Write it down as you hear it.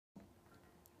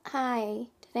Hi,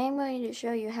 today I'm going to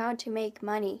show you how to make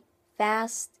money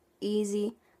fast,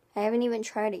 easy. I haven't even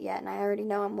tried it yet and I already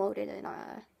know I'm loaded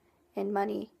in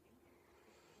money.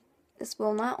 This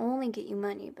will not only get you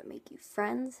money but make you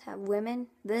friends, have women.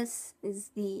 This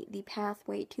is the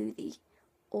pathway to the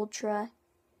ultra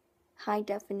high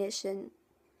definition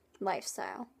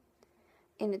lifestyle.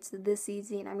 And it's this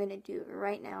easy and I'm going to do it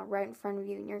right now, right in front of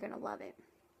you, and you're going to love it.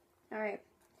 Alright,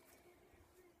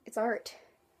 it's art.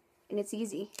 And it's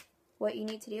easy. What you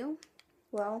need to do?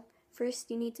 Well, first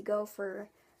you need to go for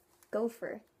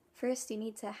First you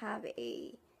need to have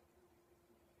an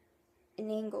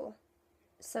angle.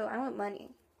 So I want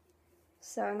money.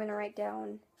 So I'm gonna write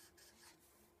down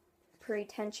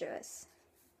pretentious.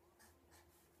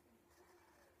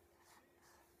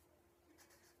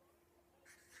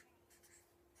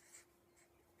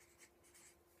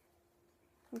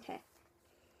 Okay.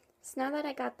 So now that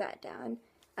I got that down,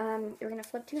 you're gonna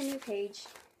flip to a new page.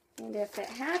 And if it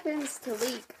happens to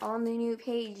leak on the new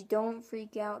page, don't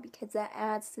freak out because that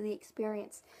adds to the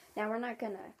experience. Now we're not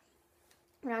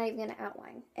even gonna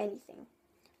outline anything.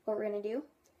 What we're gonna do?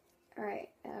 Alright,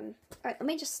 let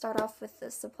me just start off with the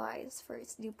supplies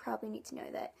first. You probably need to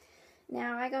know that.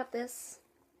 Now I got this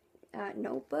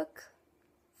notebook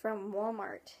from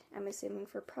Walmart, I'm assuming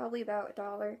for probably about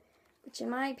 $1, which in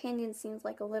my opinion seems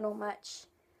like a little much.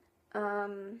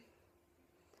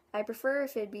 I prefer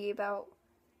if it'd be about,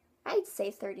 I'd say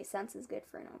 30 cents is good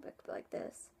for a notebook like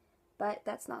this, but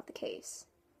that's not the case.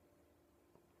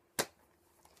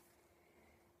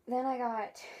 Then I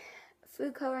got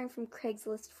food coloring from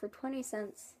Craigslist for 20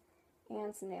 cents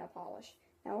and some nail polish.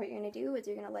 Now what you're going to do is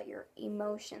you're going to let your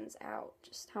emotions out,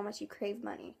 just how much you crave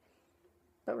money.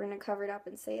 But we're going to cover it up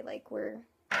and say like we're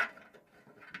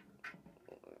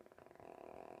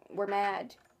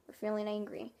mad, we're feeling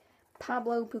angry.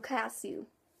 Pablo Picasso,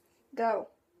 go.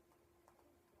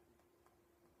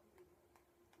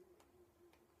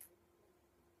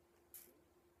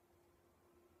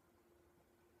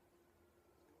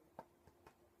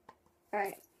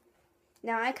 Alright,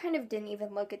 now I kind of didn't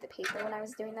even look at the paper when I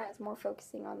was doing that. I was more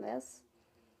focusing on this.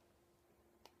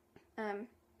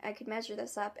 I could measure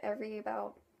this up. Every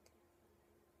about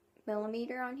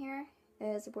millimeter on here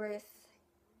is worth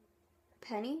a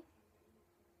penny.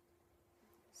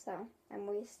 So I'm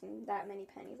wasting that many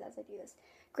pennies as I do this.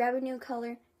 Grab a new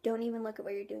color. Don't even look at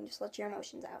what you're doing. Just let your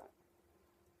emotions out.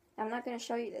 I'm not going to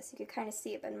show you this. You can kind of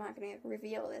see it, but I'm not going to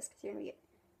reveal this because you're going to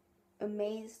be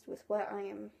amazed with what I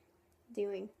am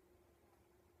doing.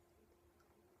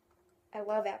 I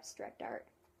love abstract art.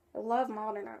 I love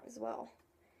modern art as well.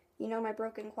 You know my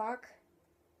broken clock?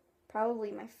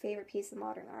 Probably my favorite piece of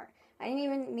modern art. I didn't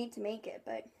even need to make it,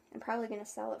 but I'm probably going to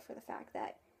sell it for the fact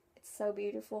that it's so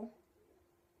beautiful.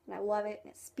 And I love it,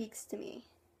 and it speaks to me.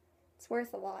 It's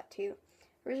worth a lot, too.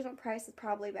 Original price is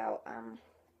probably about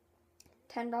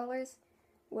 $10,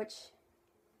 which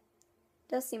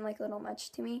does seem like a little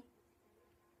much to me.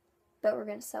 But we're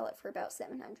going to sell it for about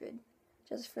 $700,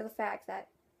 just for the fact that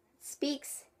it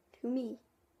speaks to me.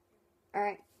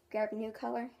 Alright, grab a new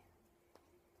color.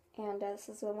 And this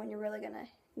is the one you're really going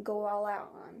to go all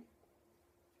out on.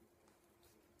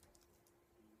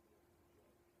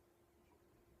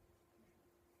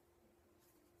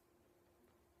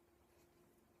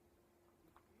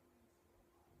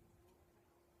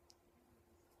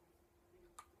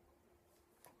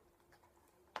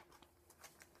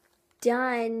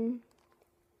 Done.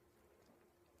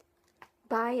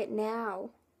 Buy it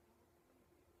now.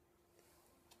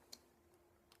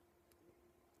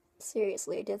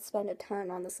 Seriously, I did spend a ton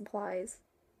on the supplies.